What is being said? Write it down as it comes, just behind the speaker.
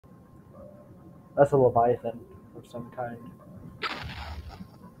That's a Leviathan of some kind.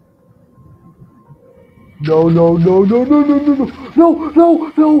 No, no, no, no, no, no, no, no, no,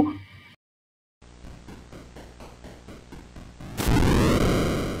 no, no.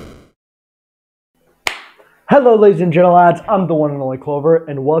 Hello, ladies and gentlemen, I'm the one and only Clover,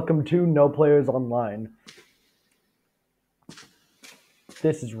 and welcome to No Players Online.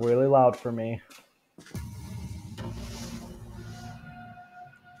 This is really loud for me.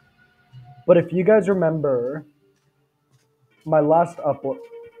 But if you guys remember my last upload,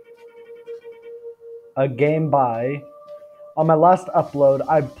 on my last upload,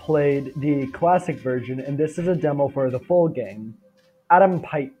 I played the classic version, and this is a demo for the full game. Adam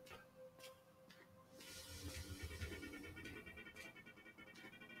Pipe.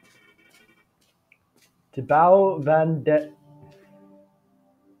 Tibau van de...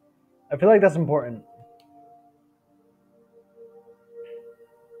 I feel like that's important.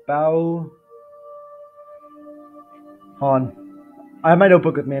 Bao... Hold on. I have my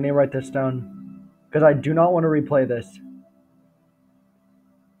notebook with me. I need to write this down. Because I do not want to replay this.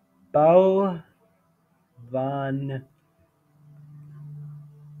 Bao van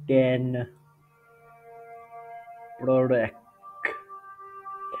den Broek.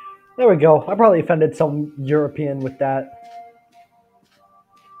 There we go. I probably offended some European with that.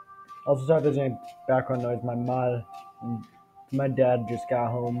 Also, sorry if there's any background noise. My dad just got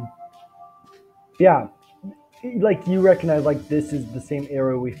home. Yeah, like you recognize, like this is the same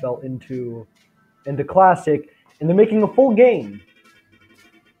era we fell into in the classic, and they're making a full game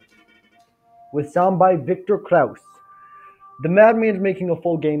with sound by Victor Kraus. The Madman's making a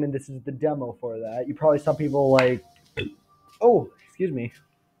full game, and this is the demo for that. You probably saw people like, oh, excuse me.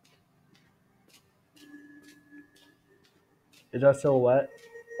 Is that silhouette?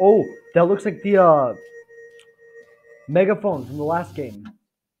 Oh, that looks like the megaphone from the last game,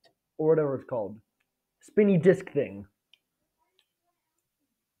 or whatever it's called. Spinny disc thing.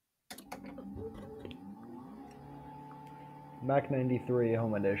 Mac 93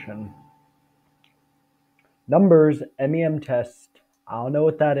 Home Edition. Numbers, MEM test. I don't know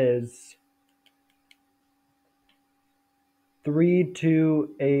what that is.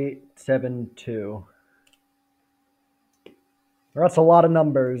 32872. That's a lot of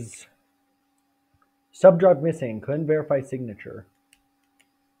numbers. Subdrive missing. Couldn't verify signature.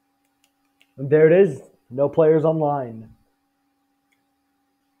 And there it is. No players online.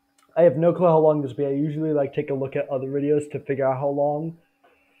 I have no clue how long this will be. I usually like take a look at other videos to figure out how long.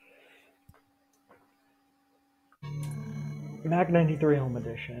 Mac 93 Home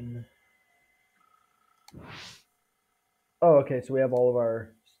Edition. Oh, okay, so we have all of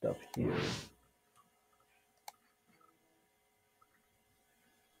our stuff here.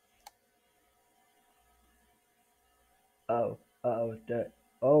 Oh, oh.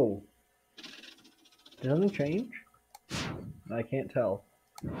 Did something change? I can't tell.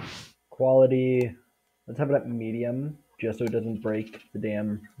 Quality, let's have it at medium, just so it doesn't break the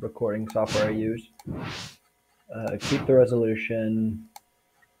damn recording software I use. Keep the resolution.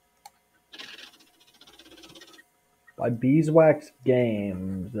 By Beeswax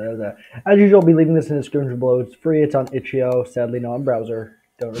Games. As usual, I'll be leaving this in the description below. It's free. It's on itch.io. Sadly, not on browser.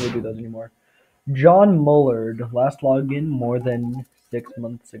 Don't really do those anymore. John Mullard. Last login more than 6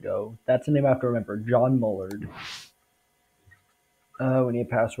 months ago. That's a name I have to remember. John Mullard. We need a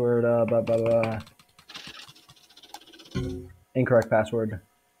password. Incorrect password.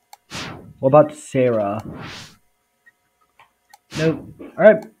 What about Sarah? Nope.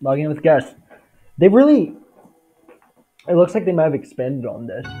 Alright, logging in with guest. They really... It looks like they might have expanded on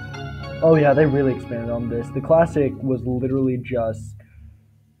this. Oh yeah, they really expanded on this. The classic was literally just...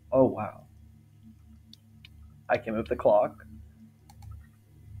 Oh wow. I can move the clock.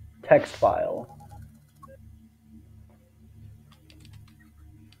 Text file.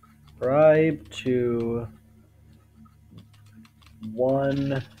 Subscribe to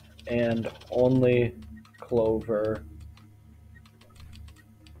one and only Clover.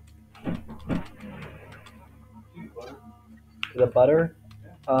 The butter?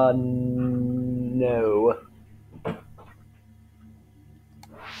 No.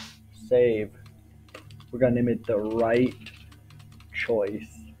 Save. We're gonna name it the right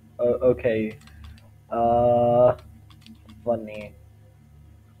choice. Okay. Funny.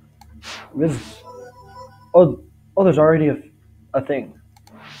 This. Oh, there's already a thing.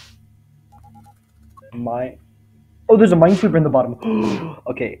 Oh, there's a Minesweeper in the bottom.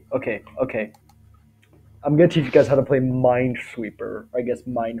 Okay. I'm gonna teach you guys how to play Minesweeper. I guess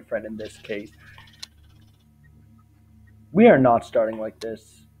Minefriend in this case. We are not starting like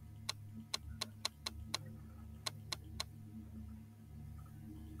this.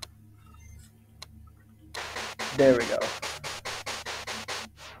 There we go.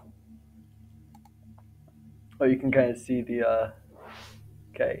 Oh, you can kind of see the,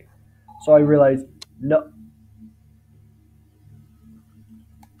 okay. So I realized, no.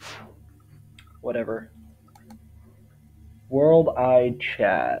 Whatever. World Eye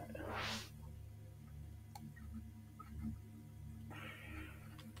Chat.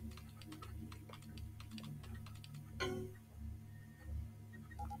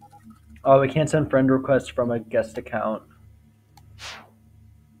 Oh, we can't send friend requests from a guest account.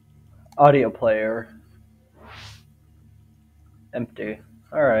 Audio player. Empty.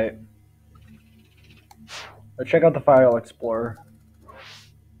 Alright. Let's check out the File Explorer.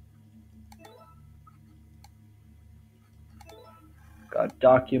 Got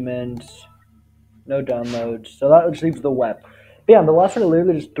documents. No downloads. So that just leaves the web. But yeah, the last one are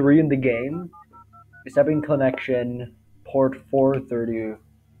literally just 3 in the game. Accepting connection. Port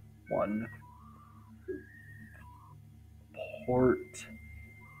 431. Port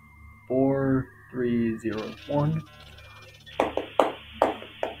 4301.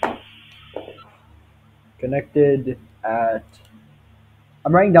 Connected at...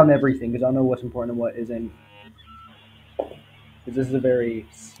 I'm writing down everything because I don't know what's important and what isn't. Because this is a very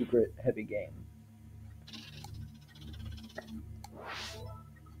secret heavy game.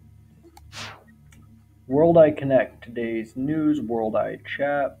 World Eye Connect. Today's news. World Eye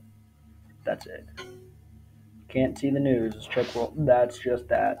Chat. That's it. Can't see the news. Let's check world. That's just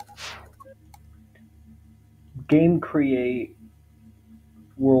that. Game Create.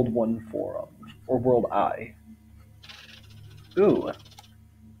 World 1 Forum. Or World Eye. Ooh.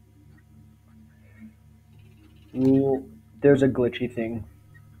 Rule. There's a glitchy thing.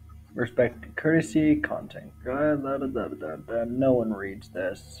 Respect courtesy, content. No one reads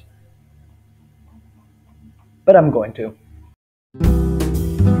this. But I'm going to.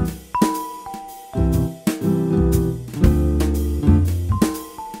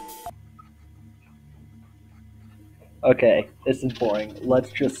 Okay, this is boring.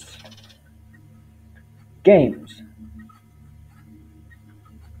 Let's just... Games.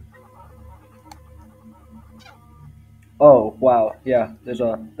 Oh, wow. Yeah, there's a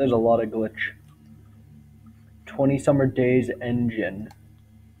lot of glitch. 20 Summer Days engine.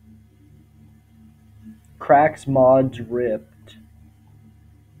 Cracks mods ripped.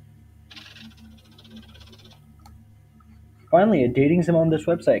 Finally, a dating sim on this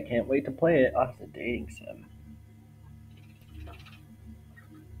website. Can't wait to play it. Oh, it's a dating sim.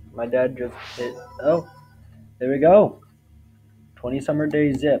 My dad just hit... Oh, there we go. 20 Summer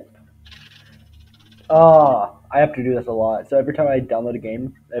Days zip. Ah, I have to do this a lot. So every time I download a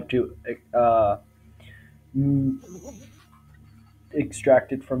game, I have to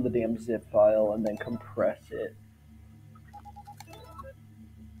extract it from the damn zip file and then compress it.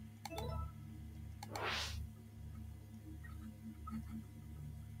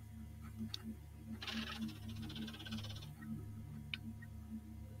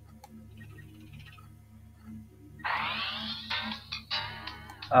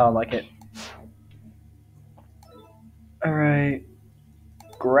 I don't like it. Alright.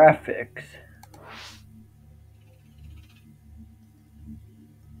 Graphics.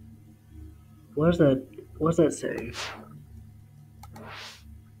 What does that say?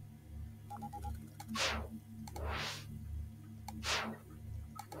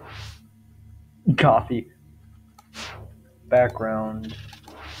 Coffee. Background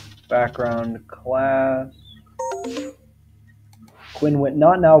class. Quinn,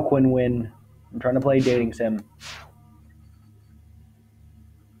 not now, Quinn. I'm trying to play dating sim.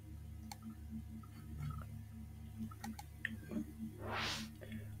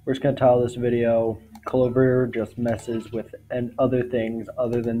 We're just gonna title this video Clover just messes with and other things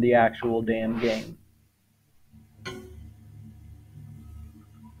other than the actual damn game.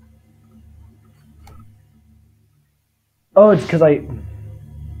 Oh, it's because I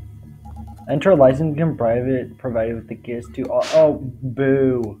enter a license and private provided with the keys to all. Oh,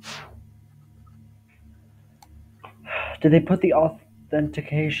 boo. Did they put the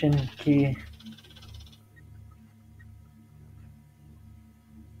authentication key?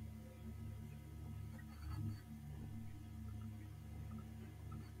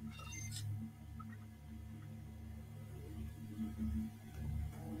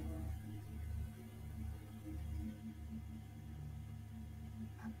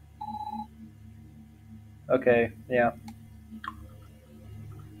 Okay, yeah.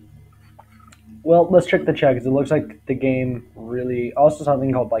 Well, let's check the chat because it looks like the game really... Also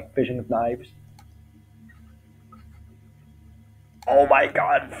something called like fishing with knives. Oh my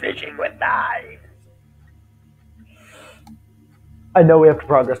god, fishing with knives! I know we have to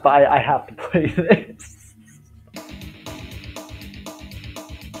progress, but I have to play this.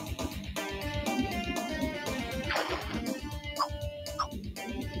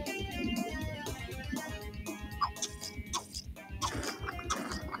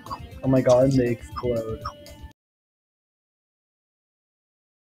 Oh my god, they explode.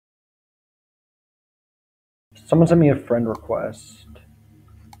 Someone sent me a friend request.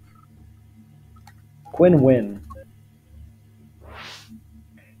 Quinn Win.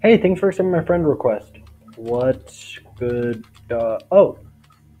 Hey, thanks for accepting my friend request. What's good? Oh,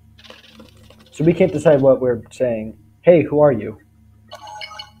 so we can't decide what we're saying. Hey, who are you?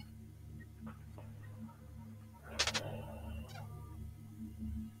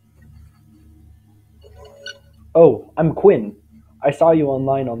 Oh, I'm Quinn. I saw you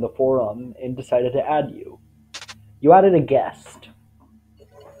online on the forum and decided to add you. You added a guest.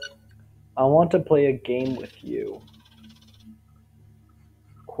 I want to play a game with you.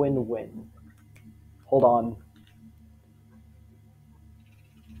 Quinn Win. Hold on.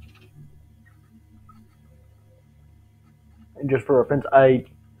 And just for reference, I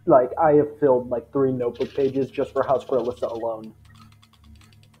have filled like 3 notebook pages just for House for Alyssa alone.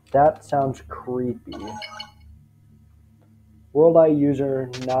 That sounds creepy. World I user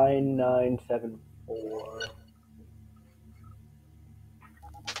 9974.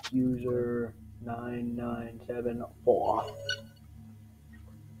 User 9974.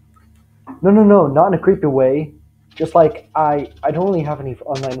 No, not in a creepy way. Just like I don't really have any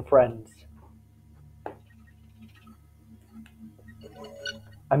online friends.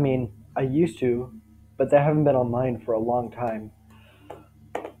 I mean, I used to, but they haven't been online for a long time.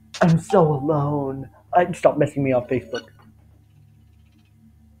 I'm so alone. Stop messing me on Facebook.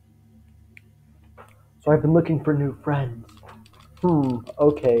 So I've been looking for new friends.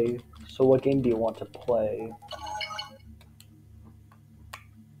 Okay. So what game do you want to play?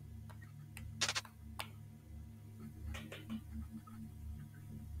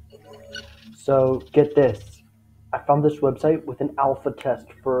 So get this. I found this website with an alpha test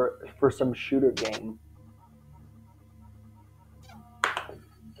for some shooter game.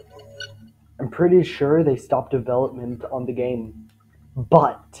 I'm pretty sure they stopped development on the game.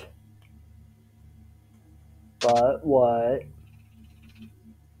 But what?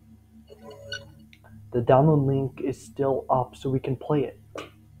 The download link is still up so we can play it.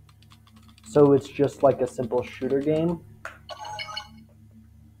 So it's just like a simple shooter game.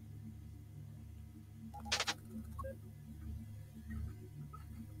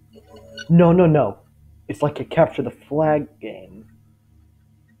 No. It's like a capture the flag game.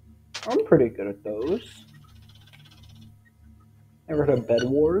 I'm pretty good at those. Ever heard of Bed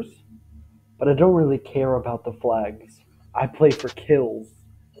Wars? But I don't really care about the flags. I play for kills.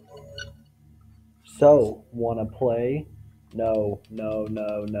 So, wanna play? No.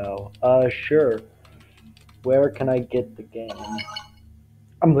 Sure. Where can I get the game?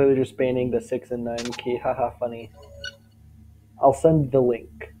 I'm literally just spamming the 6 and 9 key. Haha, funny. I'll send the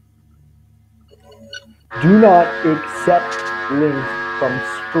link. Do not accept links from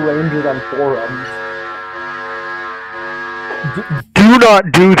strangers on forums. Do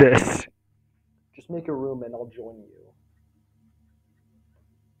not do this. Just make a room and I'll join you.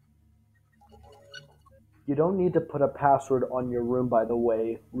 You don't need to put a password on your room, by the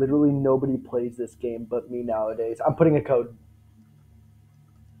way. Literally nobody plays this game but me nowadays. I'm putting a code.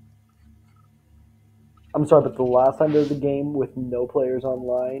 I'm sorry, but the last time there was a game with no players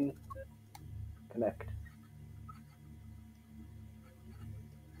online, connect.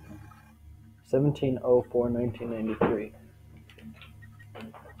 17/04/1993.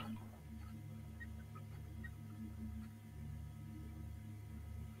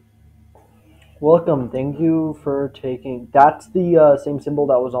 Welcome. Thank you for taking. That's the same symbol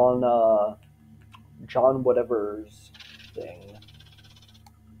that was on John whatever's thing.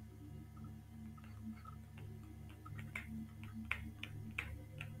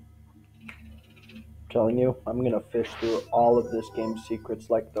 Telling you, I'm gonna fish through all of this game's secrets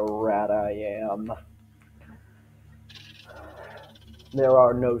like the rat I am. There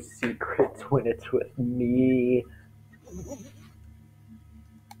are no secrets when it's with me.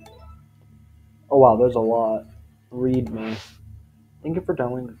 Oh wow, there's a lot. Read me. Thank you for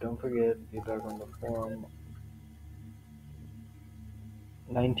downloading. Don't forget feedback on the forum.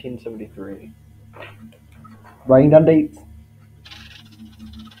 1973. Writing down dates.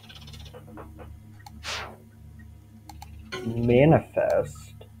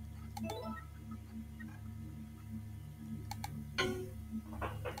 Manifest.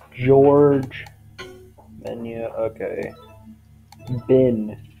 George. Menu. Okay.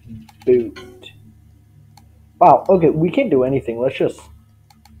 Bin. Boot. Wow. Okay, we can't do anything. Let's just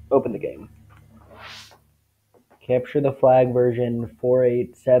open the game. Capture the flag version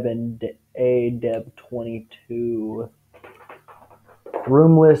 487A Deb 22.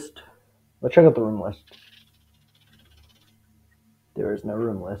 Room list. Let's check out the room list. There is no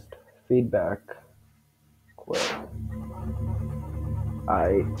room list. feedback. Quit.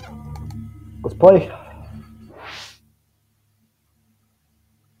 Let's play.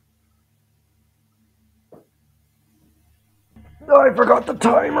 I forgot the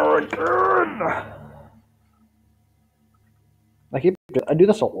timer again. I do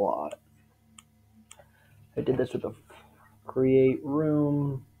this a lot. I did this with a create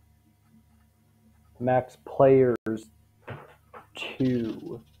room, max players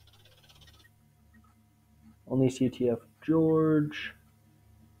 2, only CTF George,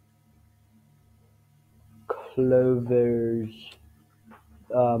 Clovers.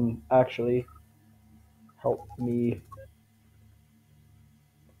 Actually, help me.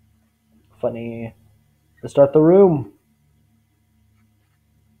 Funny. Let's start the room.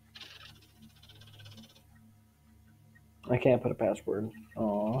 I can't put a password.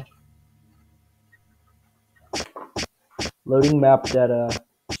 Aww. Loading map data.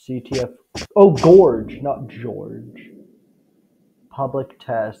 CTF. Oh, Gorge, not George. Public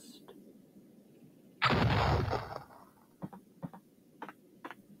test.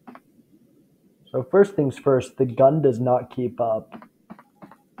 So first things first, the gun does not keep up.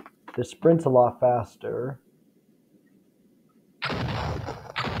 The sprint's a lot faster.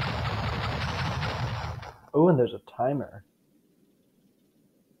 Oh, and there's a timer.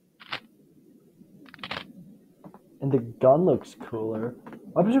 And the gun looks cooler.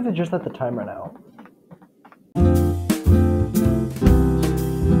 What happens if they just let the timer now?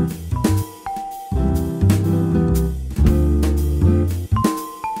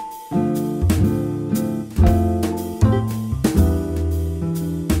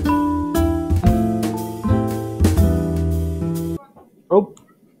 Oh,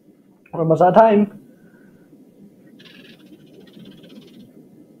 we're almost out of time.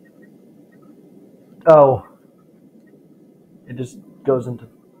 Oh, it just goes into.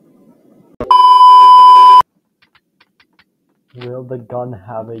 Will the gun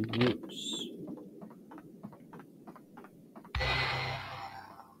have a use?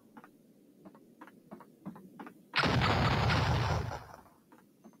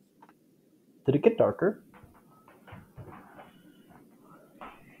 Did it get darker?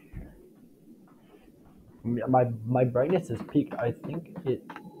 My brightness is peaked. I think it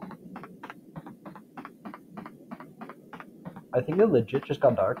legit just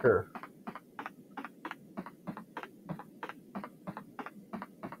got darker.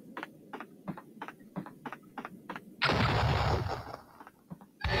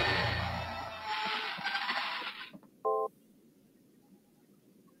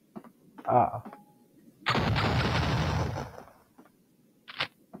 Ah.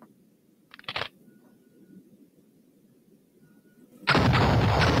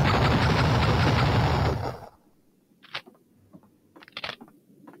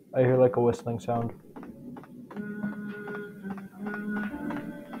 I hear like a whistling sound.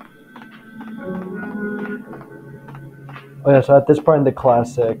 Oh yeah, so at this part in the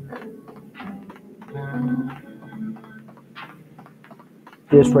classic,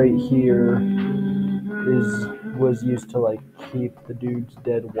 this right here was used to like keep the dude's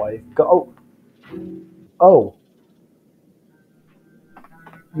dead wife. Oh,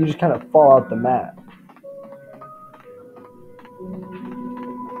 you just kind of fall out the mat.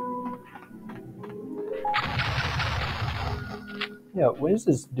 Yeah, where's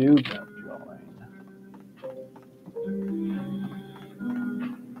this dude gonna join?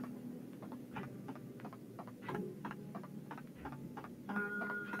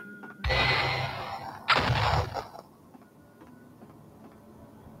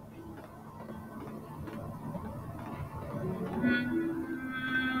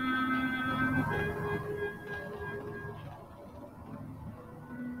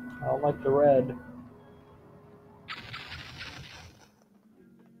 I don't like the red.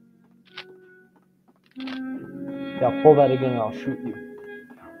 Yeah, pull that again and I'll shoot you.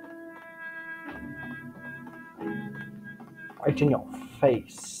 Right in your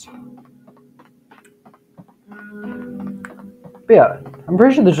face. But yeah, I'm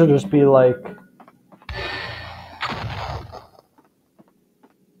pretty sure this should just be like...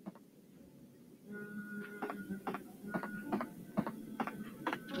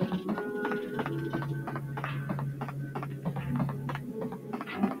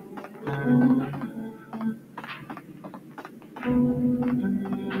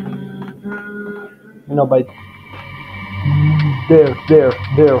 You know, by... There,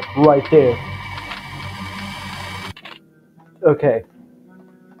 right there. Okay.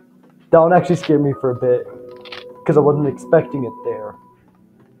 That one actually scared me for a bit, because I wasn't expecting it there.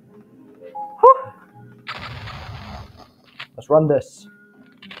 Let's run this.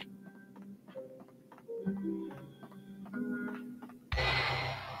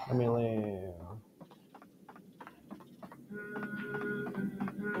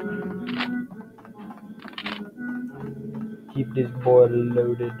 this boy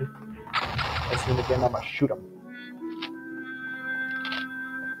loaded. I see him again, I'ma shoot him.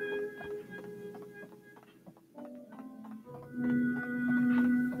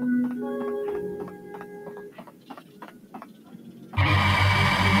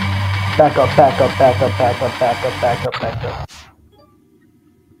 Back up, back up, back up, back up, back up, back up, back up.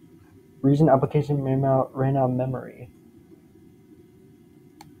 Recent application ran out of memory.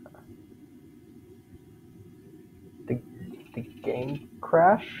 The game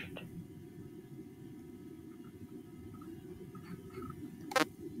crashed?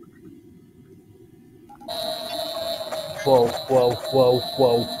 Whoa, whoa, whoa,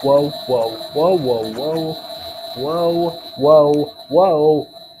 whoa, whoa, whoa, whoa, whoa, whoa, whoa, whoa, whoa.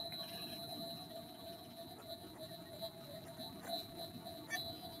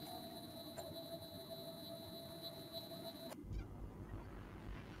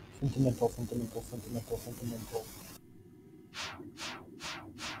 Sentimental, sentimental, sentimental, sentimental.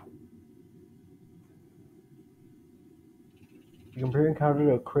 Your computer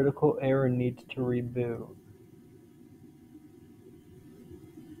encountered a critical error and needs to reboot.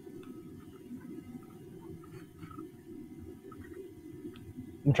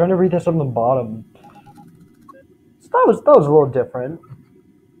 I'm trying to read this on the bottom. So that was a little different.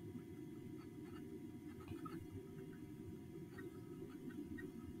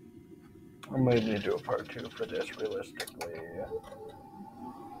 I might need to do a part 2 for this, realistically.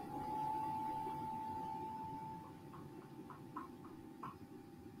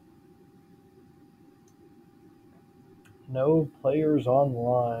 No players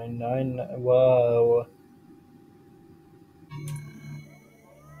online. Whoa.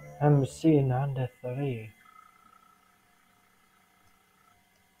 MC93.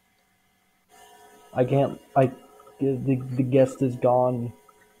 I can't. The guest is gone.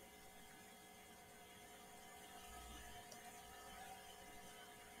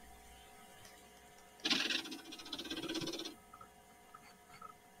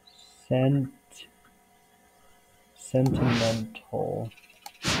 Sentimental. Sentimental.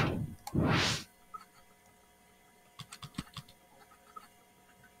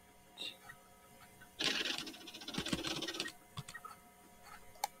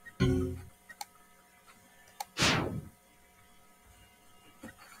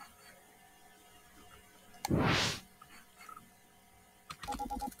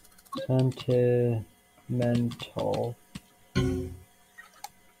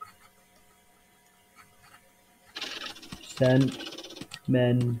 Sentimental.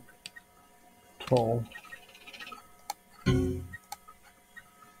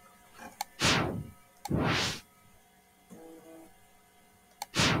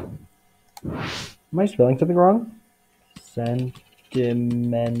 Am I spelling something wrong?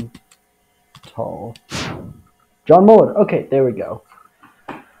 Sentimental. John Muller. Okay, there we go.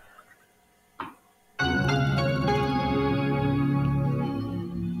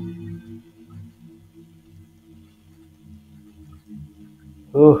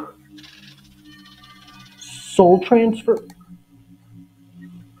 Ugh. Soul transfer.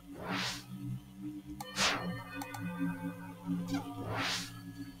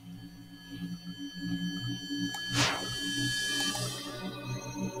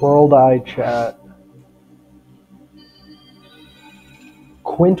 World Eye Chat.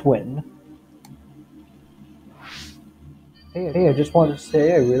 Quintwin. Hey, I just wanted to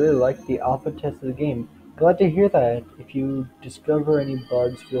say I really like the alpha test of the game. Glad to hear that. If you discover any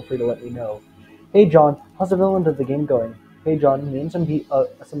bugs, feel free to let me know. Hey John, how's the development of the game going? Hey John, me and some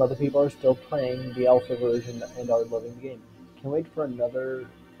other people are still playing the alpha version and are loving the game. Can't wait for another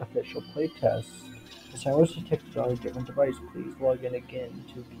official playtest. The sign was detected on a different device. Please log in again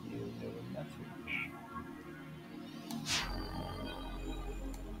to view new message.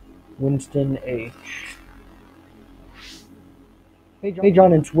 Winston H. Hey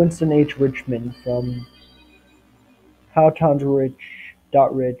John, it's Winston H. Richmond from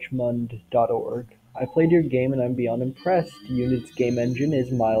howtownsrich.richmond.org. I played your game and I'm beyond impressed. Unit's game engine is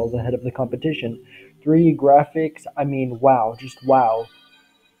miles ahead of the competition. 3D graphics, I mean, wow, just wow.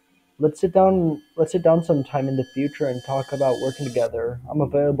 Let's sit down sometime in the future and talk about working together. I'm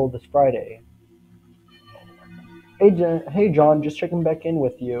available this Friday. Hey John, just checking back in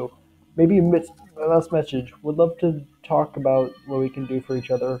with you. Maybe you missed my last message. Would love to talk about what we can do for each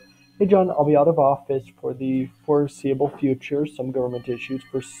other. Hey John, I'll be out of office for the foreseeable future. Some government issues.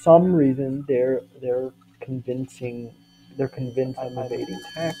 For some reason, they're convinced I'm evading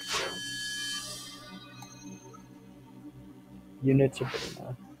taxes. Unit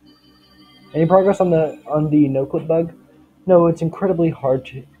Sabrina. Any progress on the no-clip bug? No, it's incredibly hard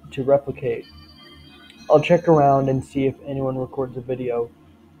to replicate. I'll check around and see if anyone records a video.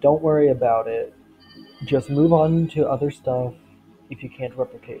 Don't worry about it. Just move on to other stuff if you can't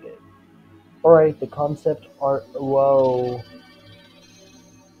replicate it. Alright, the concept art, whoa,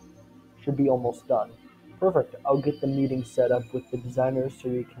 should be almost done. Perfect, I'll get the meeting set up with the designers so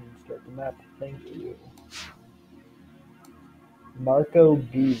we can start the map. Thank you. Marco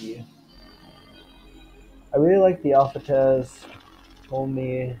B. I really like the alpha test. Told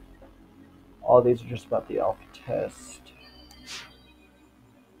me all these are just about the alpha test.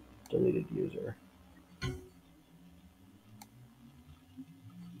 Deleted user.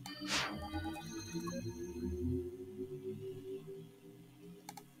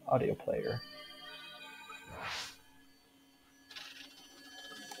 Audio player.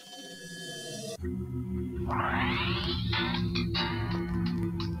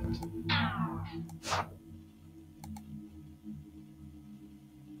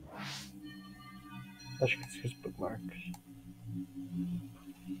 I should use bookmarks.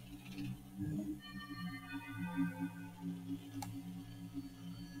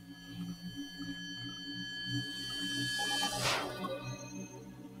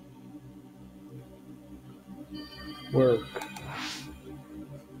 Work.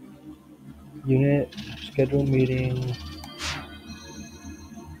 Unit. Schedule meeting.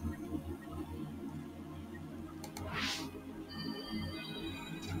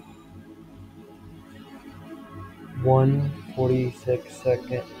 One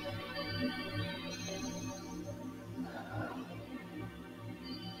 46-second.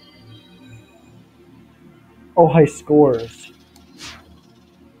 Oh, high scores.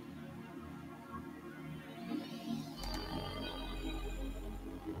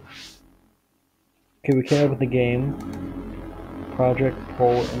 Okay, we came up with the game. Project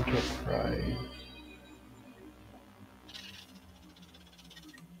Pole Enterprise.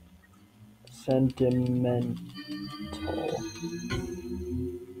 Sentimental.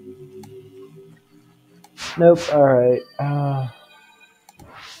 Nope, alright.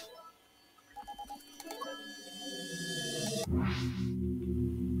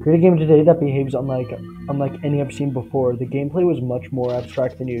 Create a game today that behaves unlike any I've seen before. The gameplay was much more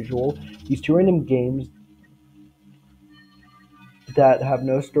abstract than usual. These two random games that have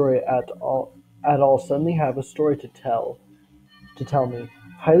no story at all suddenly have a story to tell me.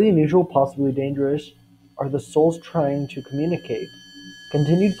 Highly unusual, possibly dangerous. Are the souls trying to communicate?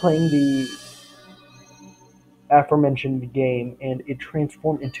 Continued playing the aforementioned game and it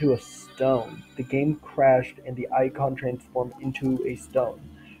transformed into a stone. The game crashed and the icon transformed into a stone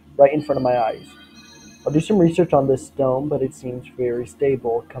right in front of my eyes. I'll do some research on this stone, but it seems very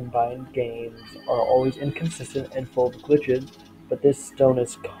stable. Combined games are always inconsistent and full of glitches, but this stone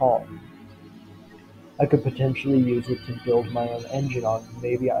is calm. I could potentially use it to build my own engine on.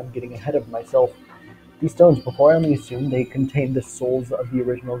 Maybe I'm getting ahead of myself. These stones, before I only assumed they contain the souls of the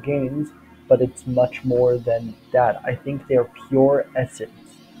original games, but it's much more than that. I think they are pure essence.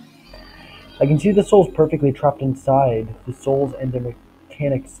 I can see the souls perfectly trapped inside, the souls and their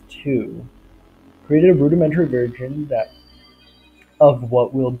mechanics too. Created a rudimentary version of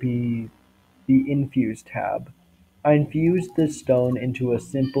what will be the Infuse tab. I infused this stone into a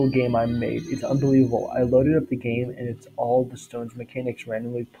simple game I made. It's unbelievable. I loaded up the game and it's all the stone's mechanics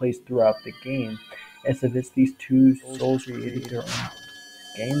randomly placed throughout the game. As if it's these two souls created their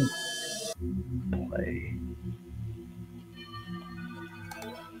own gameplay.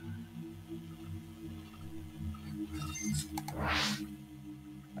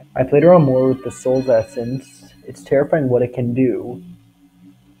 I played around more with the soul's essence. It's terrifying what it can do.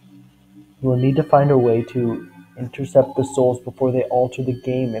 We'll need to find a way to intercept the souls before they alter the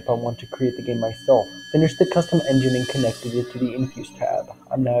game if I want to create the game myself. Finished the custom engine and connected it to the Infuse tab.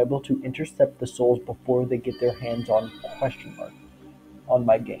 I'm now able to intercept the souls before they get their hands on on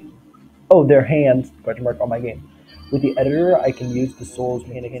my game. Oh, their hands on my game. With the editor, I can use the souls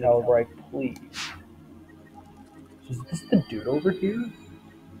mechanics however I please. So is this the dude over here?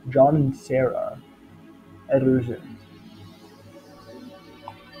 John and Sarah. Editors in.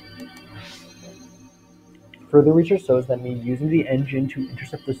 Further research shows that me using the engine to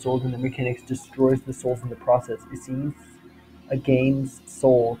intercept the souls and the mechanics destroys the souls in the process. It seems a game's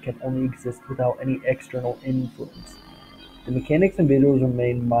soul can only exist without any external influence. The mechanics and visuals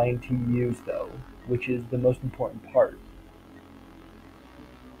remain mine to use though, which is the most important part.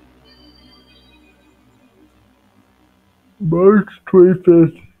 March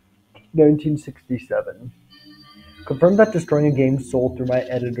 25th, 1967. Confirm that destroying a game's soul through my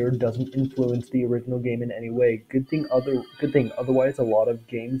editor doesn't influence the original game in any way. Good thing, otherwise a lot of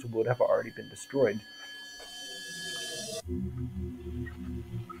games would have already been destroyed.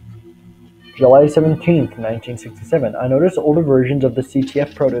 July 17th, 1967. I noticed older versions of the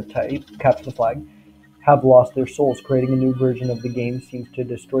CTF prototype, Capture the Flag, have lost their souls. Creating a new version of the game seems to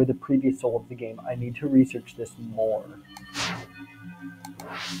destroy the previous soul of the game. I need to research this more.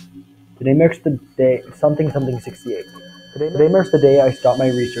 Today marks the day, something 68. Today marks the day I stopped my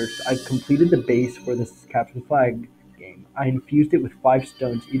research. I completed the base for this Capture the Flag game. I infused it with 5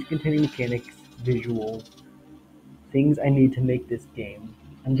 stones, each containing mechanics, visuals, things I need to make this game.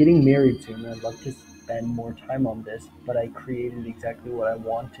 I'm getting married soon, and I'd love to spend more time on this, but I created exactly what I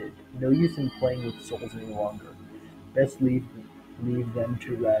wanted. No use in playing with souls any longer. Best leave them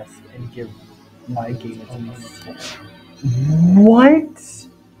to rest and give my game its own soul. What?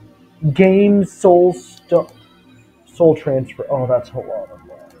 Game soul transfer. Oh, that's a lot of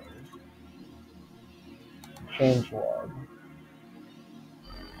letters. Change log.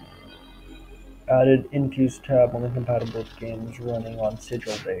 Added infuse tab only compatible with games running on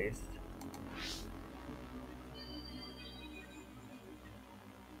sigil based.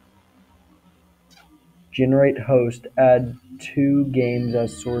 Generate host. Add 2 games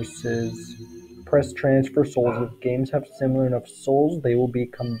as sources. Press transfer souls. If games have similar enough souls, they will be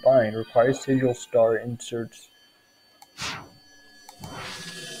combined. Requires sigil star inserts.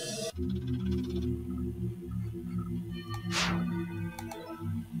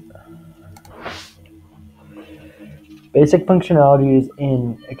 Basic functionality is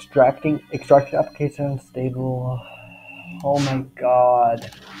in extraction application stable. Oh my god.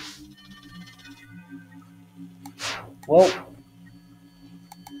 Well,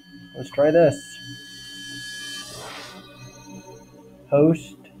 let's try this.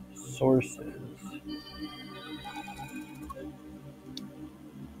 Host sources.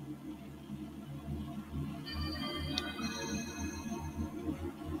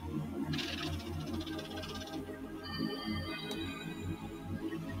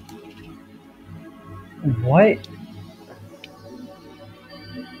 What?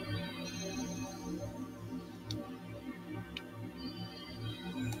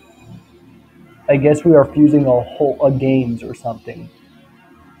 I guess we are fusing a games or something.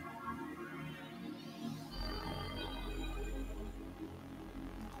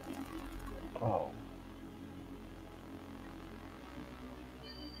 Oh.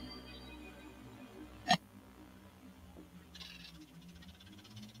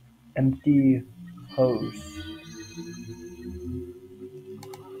 Empty host.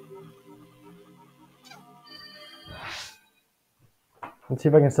 Let's see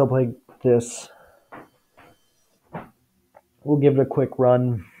if I can still play this. We'll give it a quick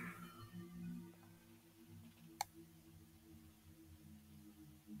run.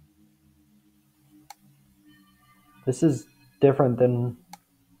 This is different than...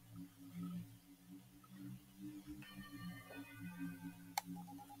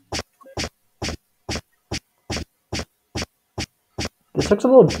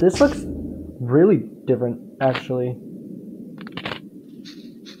 This looks really different, actually.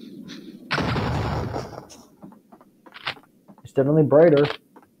 It's definitely brighter.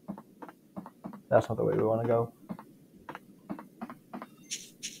 That's not the way we want to go.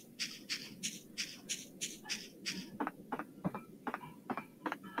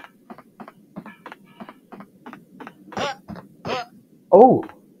 Oh,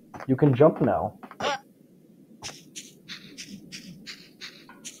 you can jump now.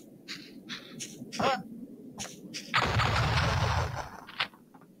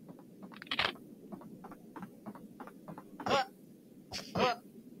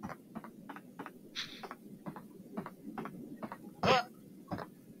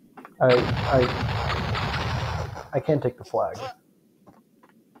 I can't take the flag.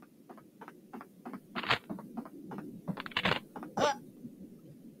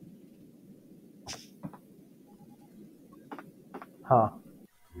 Huh.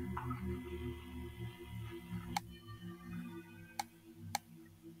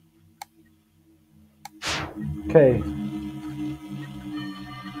 Okay.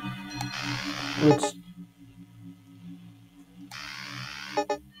 Let's...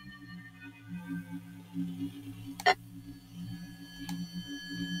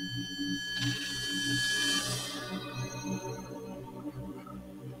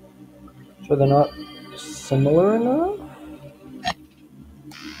 So they're not similar enough?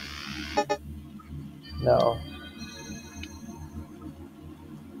 No.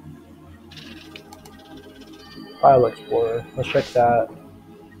 File Explorer. Let's check that.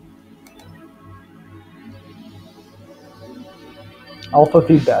 Alpha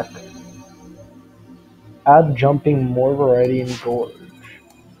feedback. Add jumping, more variety in gorge.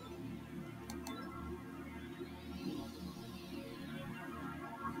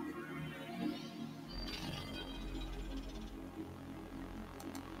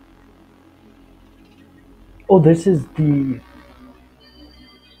 Oh, this is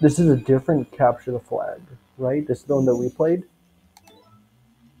a different capture the flag, right? This is the one that we played.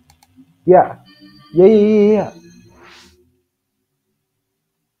 Yeah. Yeah.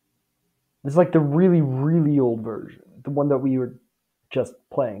 It's like the really, really old version. The one that we were just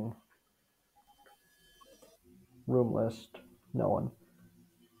playing. Room list. No one.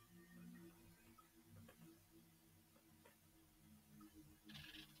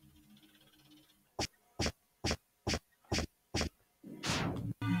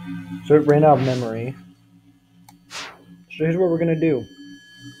 So it ran out of memory. So here's what we're gonna do.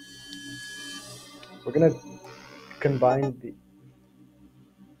 We're gonna combine the...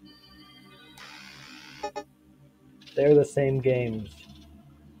 They're the same games.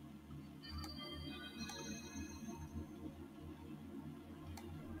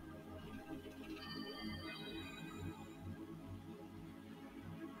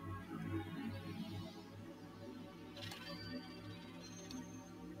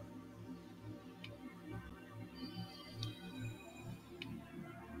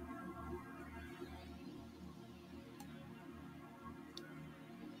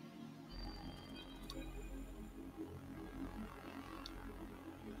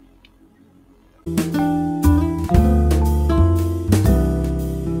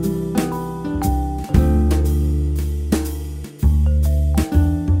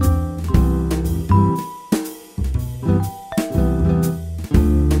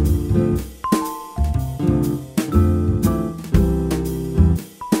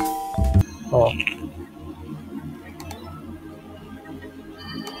 Oh.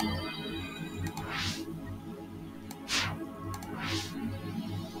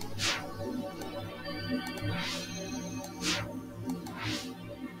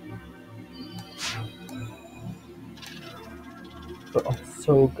 But I'm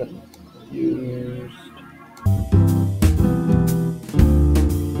so confused.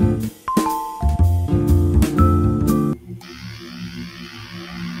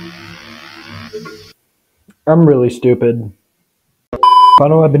 I'm really stupid.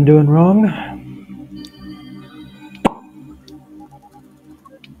 What have I been doing wrong?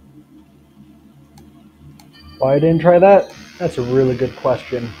 Why I didn't try that? That's a really good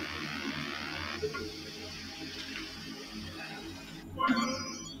question.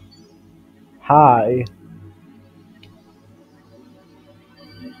 Hi.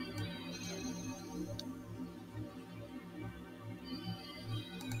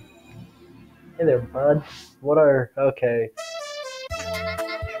 Hey there, bud. What are... Okay.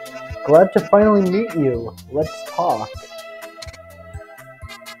 Glad to finally meet you. Let's talk.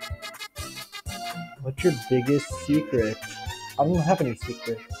 What's your biggest secret? I don't have any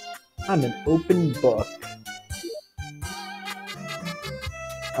secret. I'm an open book.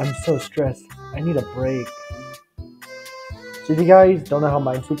 I'm so stressed. I need a break. So if you guys don't know how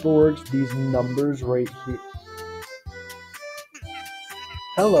Minesweeper works, these numbers right here.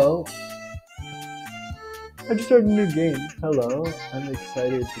 Hello. I just started a new game. Hello. I'm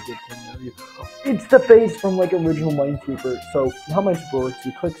excited to get to know you. It's the face from like original Minesweeper. So how Minesweeper works,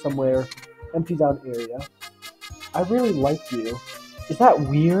 you click somewhere, empties out an area. I really like you. Is that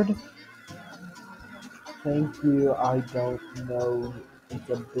weird? Thank you. I don't know. It's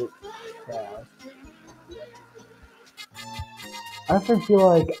a bit fast. I often feel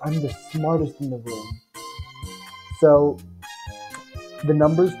like I'm the smartest in the room. So the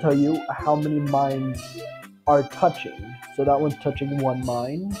numbers tell you how many mines are touching. So that one's touching one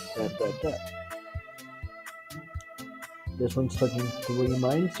mine. Da, da, da. This one's touching 3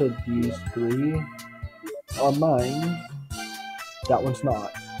 mines. So these 3 are mines. That one's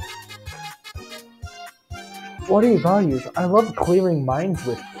not. What are your values? I love clearing mines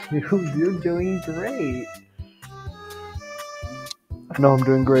with you. You're doing great. I know I'm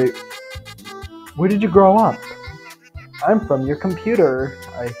doing great. Where did you grow up? I'm from your computer.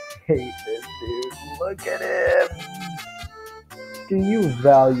 I hate this dude. Look at him. Do you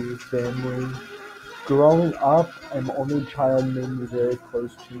value family? Growing up, I'm the only child made me very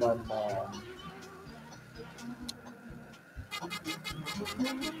close to my mom.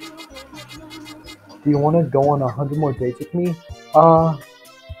 Do you want to go on 100 more dates with me?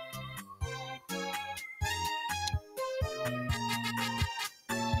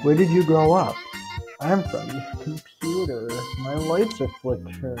 Where did you grow up? I'm from your computer. My lights are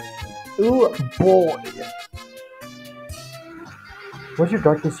flickering. Ooh, boy. What's your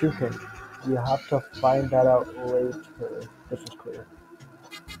darkest secret? You have to find that out later. This is clear.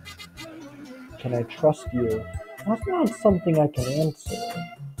 Can I trust you? That's not something I can answer.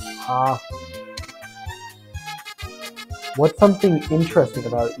 Ha. What's something interesting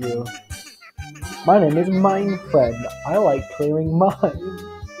about you? My name is Minefred. I like clearing mines.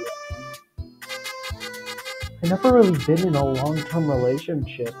 I've never really been in a long-term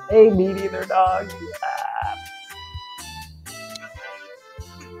relationship. Hey, me neither, dog.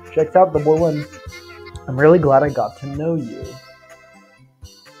 Checks out the woman. I'm really glad I got to know you.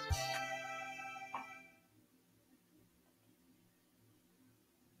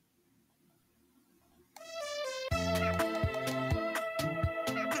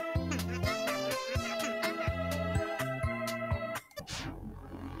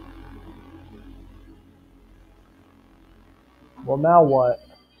 Well, now what?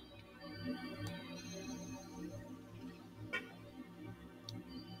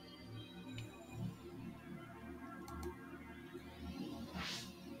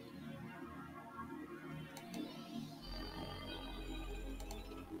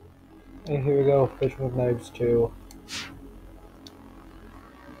 Hey, here we go. Fishing with knives, too.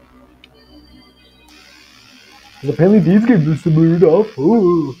 Because apparently these games are similar enough.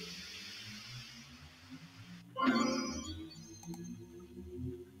 Ooh.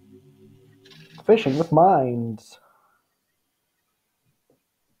 Fishing with mines.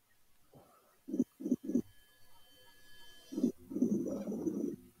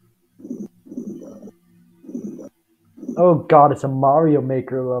 Oh god, it's a Mario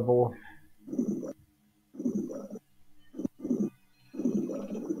Maker level.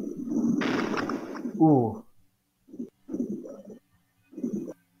 Ooh.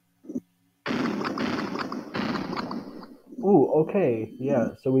 Ooh, okay.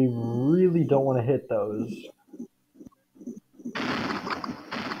 Yeah, so we really don't want to hit those.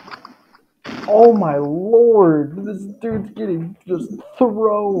 Oh my lord! This dude's getting just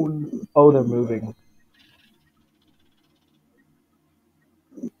thrown. Oh, they're moving.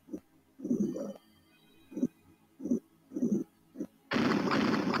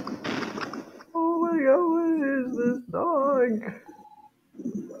 Oh my god, what is this dog?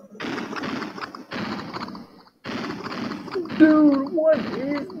 Dude, what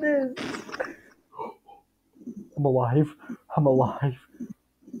is this? I'm alive. I'm alive.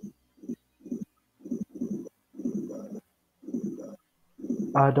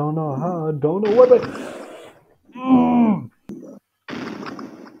 I don't know how. I don't know what.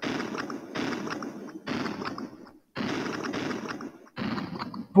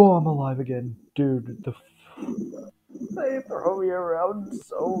 Oh, I'm alive again, dude. They throw me around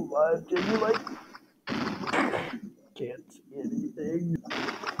so much, and you like can't see anything,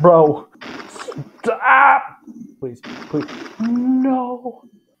 bro. Stop, please, please. No.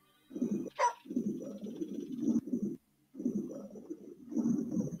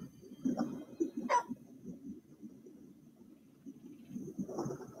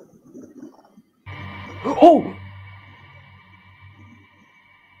 Oh.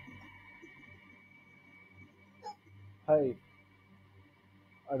 Hey,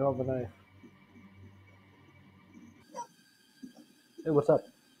 I don't have a knife. Hey, what's up?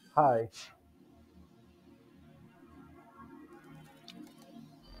 Hi.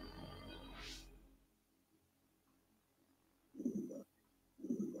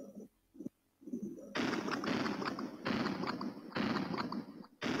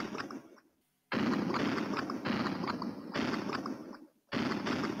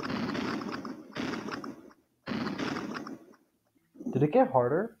 Did it get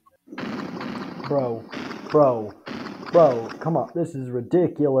harder? Bro, bro, bro, come on. This is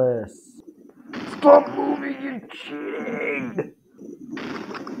ridiculous. Stop moving, you cheating!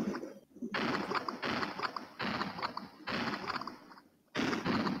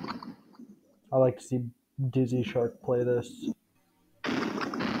 I like to see Dizzy Shark play this.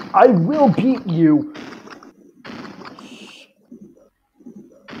 I will beat you!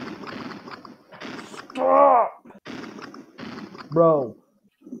 Stop! Bro.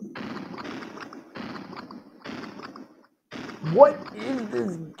 What is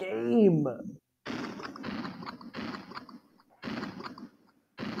this game?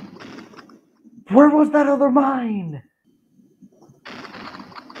 Where was that other mine?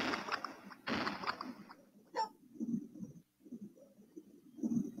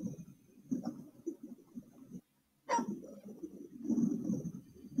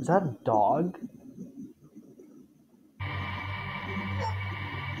 Is that a dog?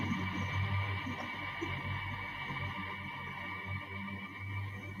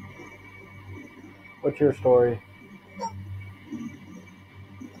 What's your story?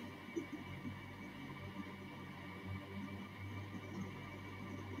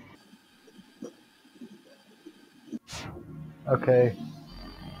 Okay.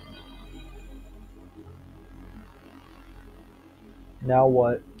 Now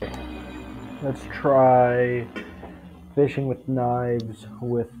what? Let's try fishing with knives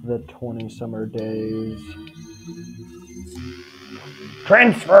with the 20 summer days.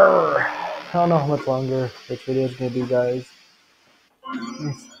 Transfer! I don't know how much longer this video is going to be, guys.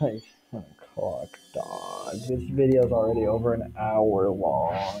 It's like 10 o'clock, dog. This video is already over an hour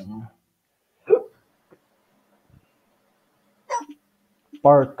long.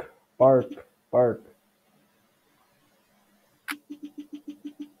 Bark, bark, bark.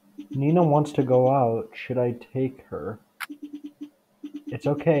 Nina wants to go out. Should I take her? It's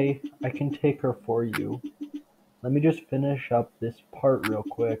okay. I can take her for you. Let me just finish up this part real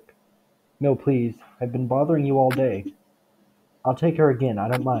quick. No, please. I've been bothering you all day. I'll take her again. I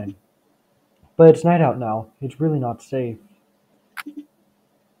don't mind. But it's night out now. It's really not safe.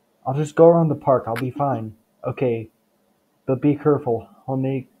 I'll just go around the park. I'll be fine. Okay. But be careful. I'll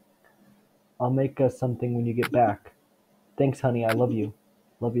make us something when you get back. Thanks, honey. I love you.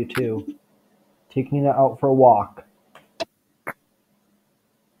 Love you too. Take Nina out for a walk.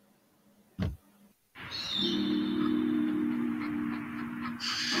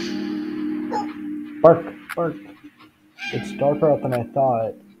 Bark, bark. It's darker out than I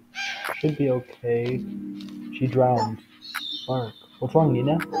thought. Should be okay. She drowned. Bark. What's wrong,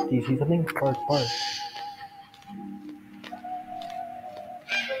 Nina? Do you see something? Bark, bark.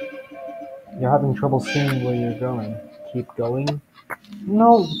 You're having trouble seeing where you're going. Keep going?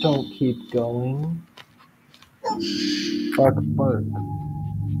 No, don't keep going. Bark, bark.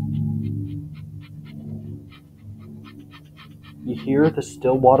 You hear the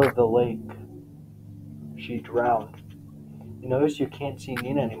still water of the lake. She drowned. You notice you can't see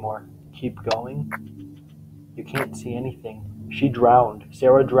Nina anymore. Keep going. You can't see anything. She drowned.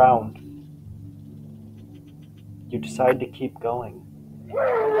 Sarah drowned. You decide to keep going.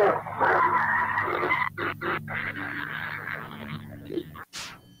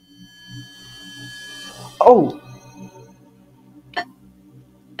 Oh!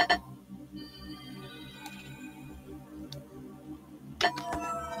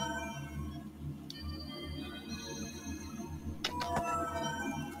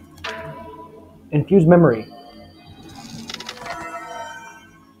 Infuse memory.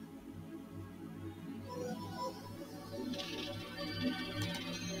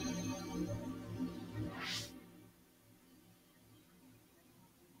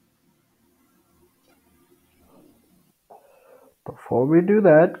 Before we do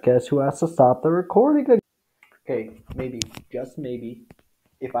that, guess who has to stop the recording again? Okay, maybe, just maybe,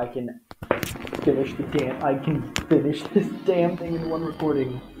 if I can finish this damn thing in one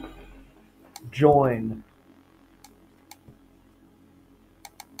recording. Join.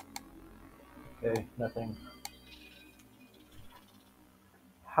 Okay, nothing.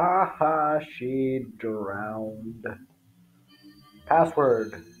 Haha, she drowned.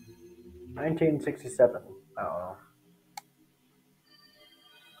 Password 1967. I don't know.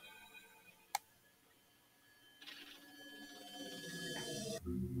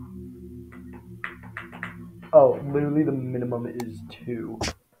 Oh, literally the minimum is 2.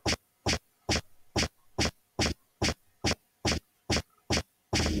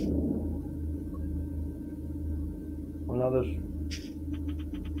 Well, now there's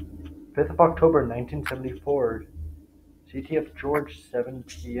 5th of October 1974. CTF George, 7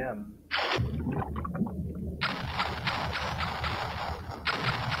 p.m.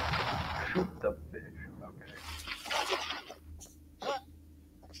 Shoot the fish. Okay.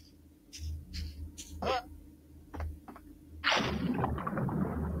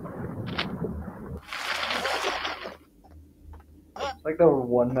 It's like the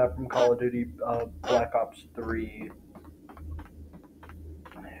one map from Call of Duty Black Ops 3.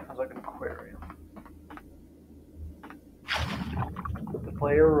 It was like an aquarium. The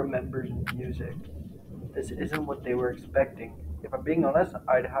player remembers music. This isn't what they were expecting. If I'm being honest,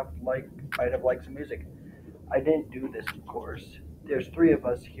 I'd have liked some music. I didn't do this, of course. There's 3 of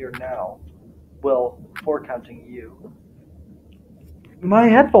us here now. Well, 4 counting you. My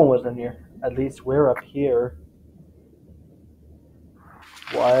headphone was in here. At least we're up here.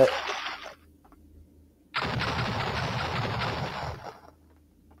 What?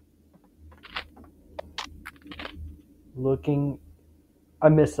 Looking, I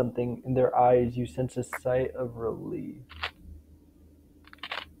missed something. In their eyes, you sense a sight of relief.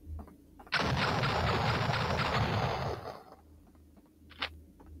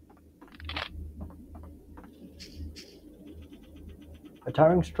 A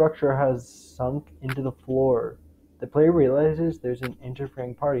towering structure has sunk into the floor. The player realizes there's an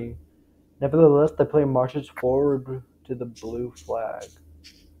interfering party. Nevertheless, the player marches forward to the blue flag.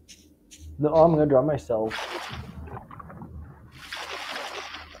 No, I'm gonna draw myself.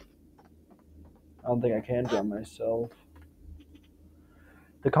 don't think I can drown myself.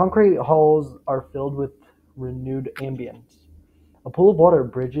 The concrete halls are filled with renewed ambience. A pool of water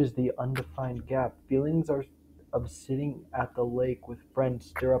bridges the undefined gap. Feelings of sitting at the lake with friends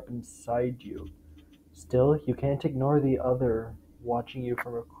stir up inside you. Still, you can't ignore the other watching you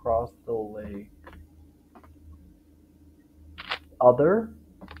from across the lake. Other?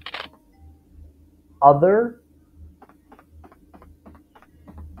 Other?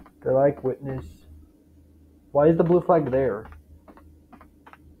 They're like witness. Why is the blue flag there?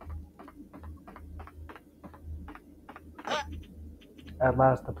 At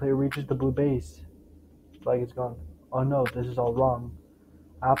last, the player reaches the blue base. Flag is gone. Oh no, this is all wrong.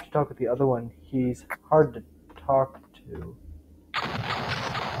 I have to talk with the other one. He's hard to talk to.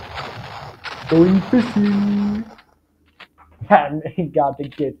 Going fishing! And got to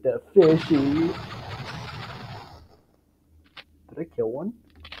get the fishy. Did I kill one?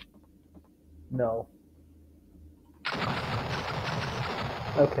 No.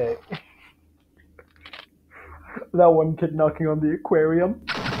 Okay. That one kid knocking on the aquarium.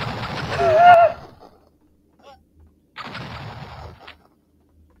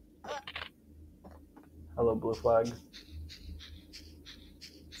 Hello, blue flag.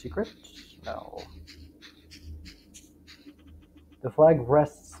 Secret? No. The flag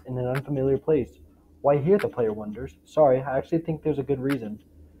rests in an unfamiliar place. Why here, the player wonders. Sorry, I actually think there's a good reason.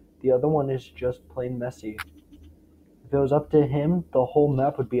 The other one is just plain messy. If it was up to him, the whole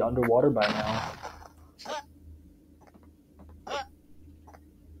map would be underwater by now.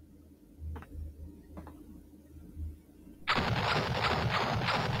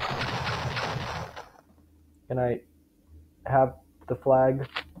 Can I have the flag,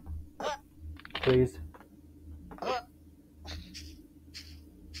 please?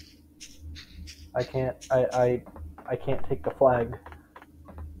 I can't. I can't take the flag.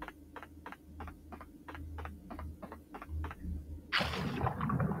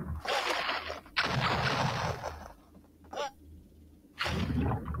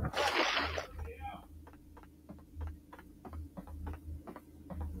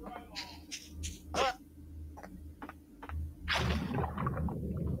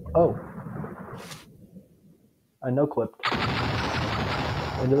 Oh. I no clipped.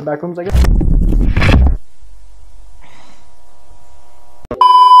 Into the back rooms, I guess.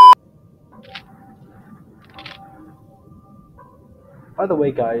 By the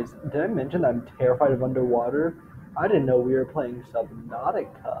way, guys, did I mention I'm terrified of underwater? I didn't know we were playing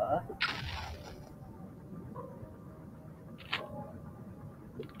Subnautica.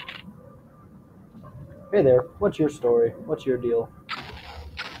 Hey there, what's your story? What's your deal?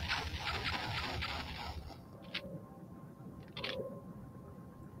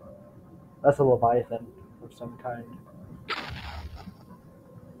 That's a Leviathan of some kind.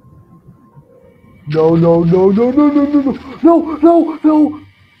 No, no, no, no, no, no, no, no, no, no!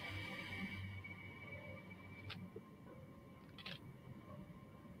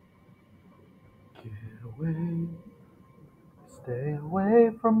 Get away, stay away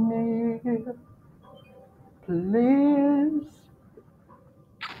from me, please.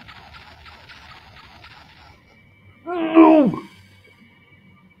 No!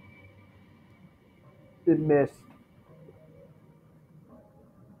 It missed.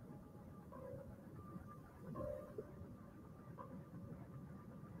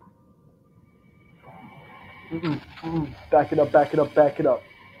 Back it up, back it up, back it up.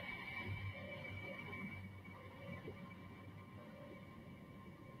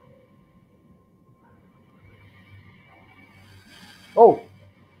 Oh!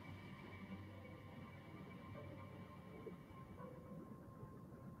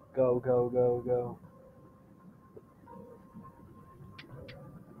 Go, go, go, go.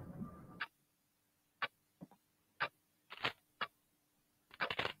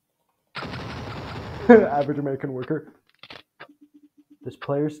 Average American worker. This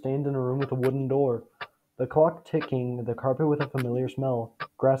player stands in a room with a wooden door. The clock ticking, the carpet with a familiar smell.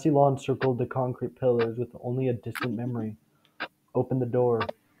 Grassy lawn circled the concrete pillars with only a distant memory. Open the door.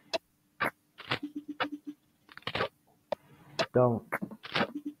 Don't.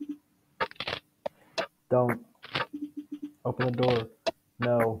 Don't. Open the door.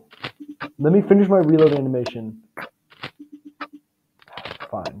 No. Let me finish my reload animation.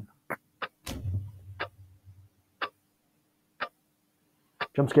 Fine.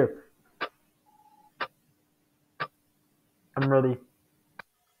 Jump scare. I'm ready.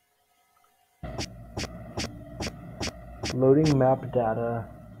 Loading map data.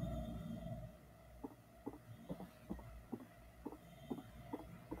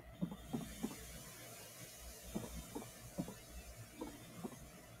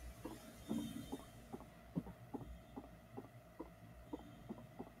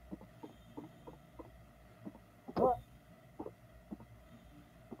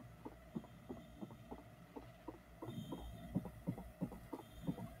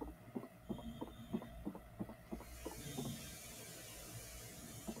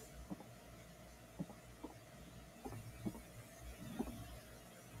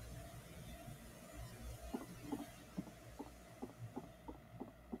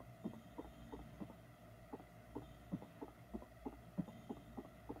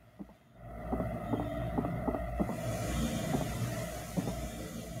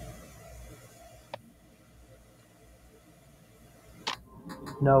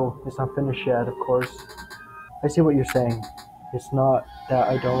 No, it's not finished yet, of course. I see what you're saying. It's not that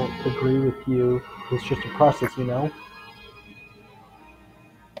I don't agree with you. It's just a process, you know?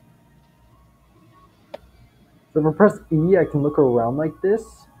 So if I press E, I can look around like this.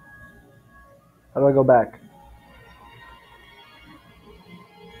 How do I go back?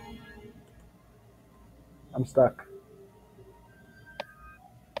 I'm stuck.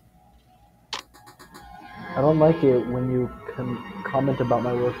 I don't like it when you can comment about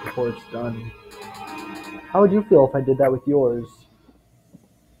my work before it's done. How would you feel if I did that with yours?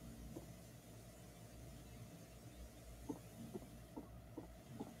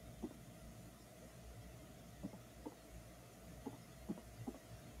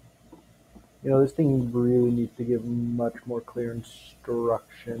 You know, this thing really needs to give much more clear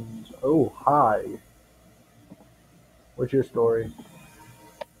instructions. Oh, hi. What's your story?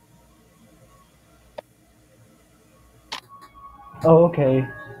 Oh, okay.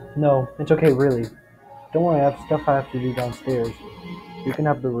 No, it's okay, really. Don't worry, I have stuff I have to do downstairs. You can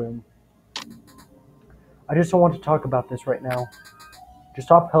have the room. I just don't want to talk about this right now. Just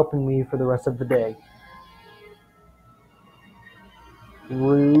stop helping me for the rest of the day.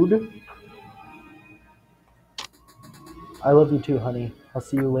 Rude. I love you too, honey. I'll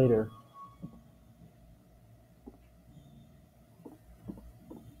see you later.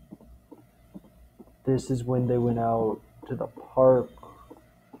 This is when they went out to the park.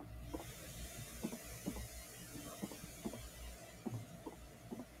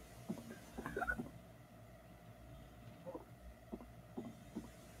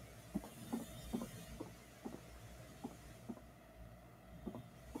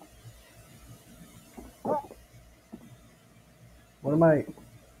 What am I?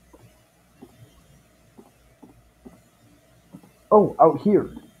 Oh, out here.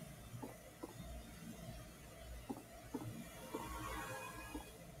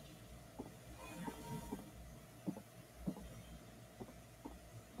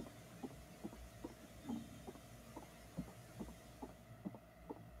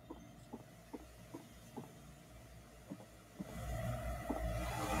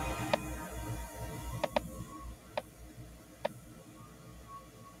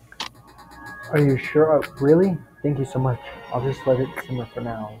 Are you sure? Really? Thank you so much. I'll just let it simmer for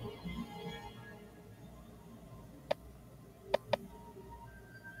now.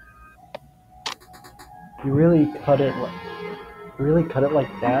 You really cut it like you really cut it like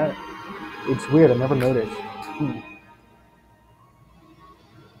that? It's weird. I never noticed.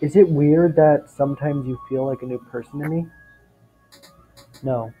 Is it weird that sometimes you feel like a new person to me?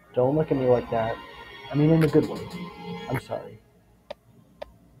 No, don't look at me like that. I mean in a good way. I'm sorry.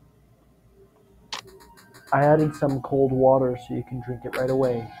 I added some cold water so you can drink it right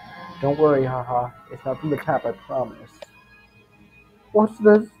away. Don't worry, haha. It's not from the tap, I promise. What's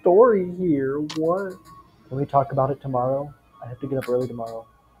the story here? What? Can we talk about it tomorrow? I have to get up early tomorrow.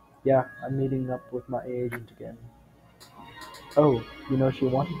 Yeah, I'm meeting up with my agent again. Oh, you know, she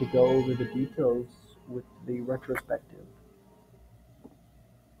wanted to go over the details with the retrospective.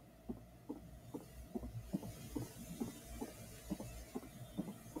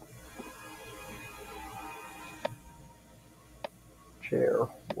 Chair,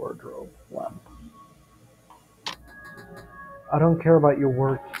 wardrobe, lamp. I don't care about your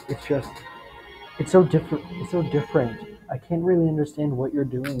work. It's just, it's so different. It's so different. I can't really understand what you're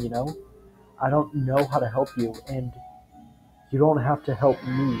doing, you know? I don't know how to help you, and you don't have to help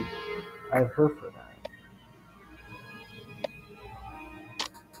me. I have her for that.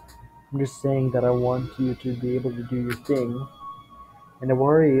 I'm just saying that I want you to be able to do your thing, and I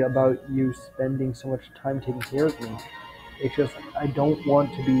worry about you spending so much time taking care of me. It's just, I don't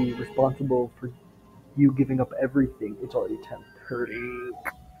want to be responsible for you giving up everything. It's already 10:30.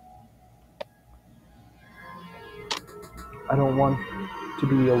 I don't want to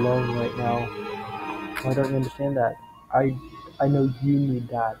be alone right now. Why don't you understand that? I I know you need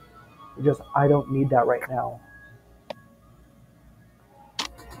that. It's just I don't need that right now.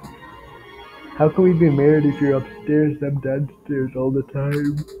 How can we be married if you're upstairs and I'm downstairs all the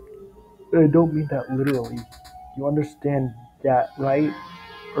time? I don't mean that literally. You understand that, right?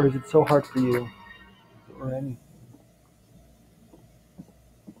 Or is it so hard for you? Or any?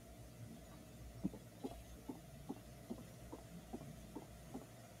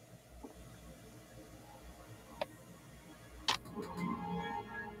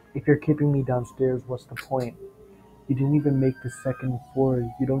 If you're keeping me downstairs, what's the point? You didn't even make the second floor.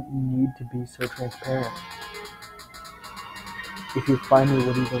 You don't need to be so transparent. If you find me,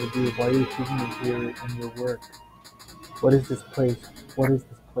 what are you going to do? Why are you keeping me here in your work? What is this place? What is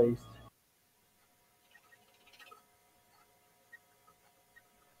this place?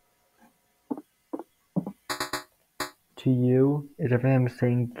 to you is every time I'm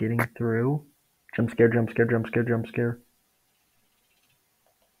saying getting through. Jump scare, jump scare, jump scare, jump scare.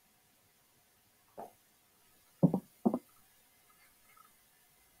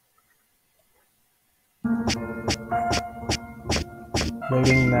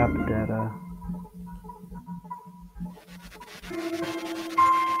 Loading map data.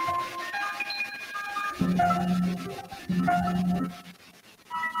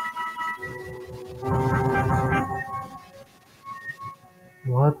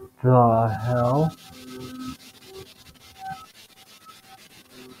 What the hell?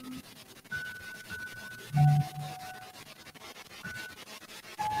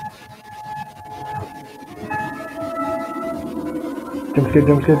 Jump scare,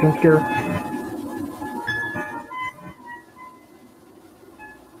 jump scare, jump scare.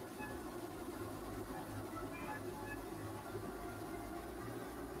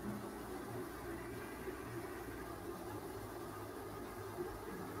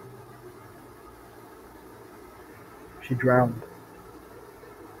 She drowned.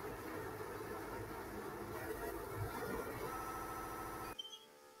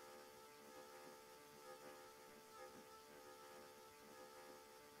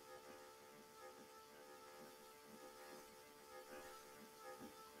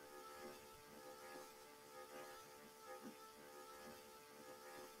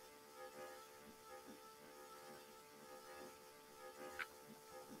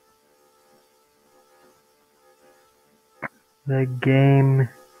 The game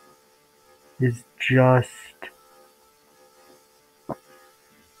is just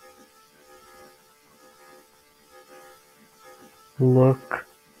look.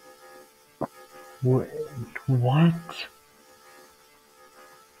 What?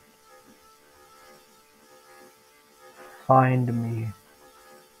 Find me.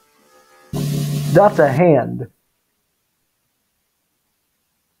 That's a hand.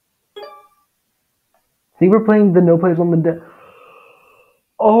 See, we're playing the No Players on the Dead.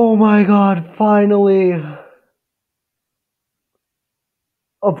 Oh my god, finally.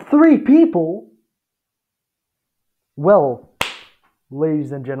 Of 3 people? Well,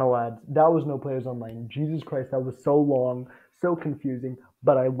 ladies and gentlemen, that was No Players Online. Jesus Christ, that was so long, so confusing,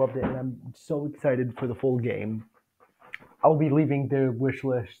 but I loved it, and I'm so excited for the full game. I'll be leaving the wish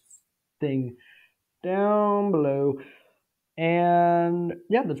list thing down below. And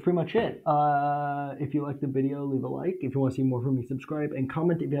yeah, that's pretty much it. If you liked the video, leave a like. If you want to see more from me, subscribe and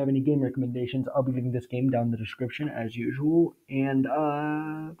comment. If you have any game recommendations, I'll be leaving this game down in the description as usual. And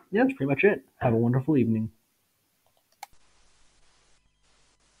yeah, that's pretty much it. Have a wonderful evening.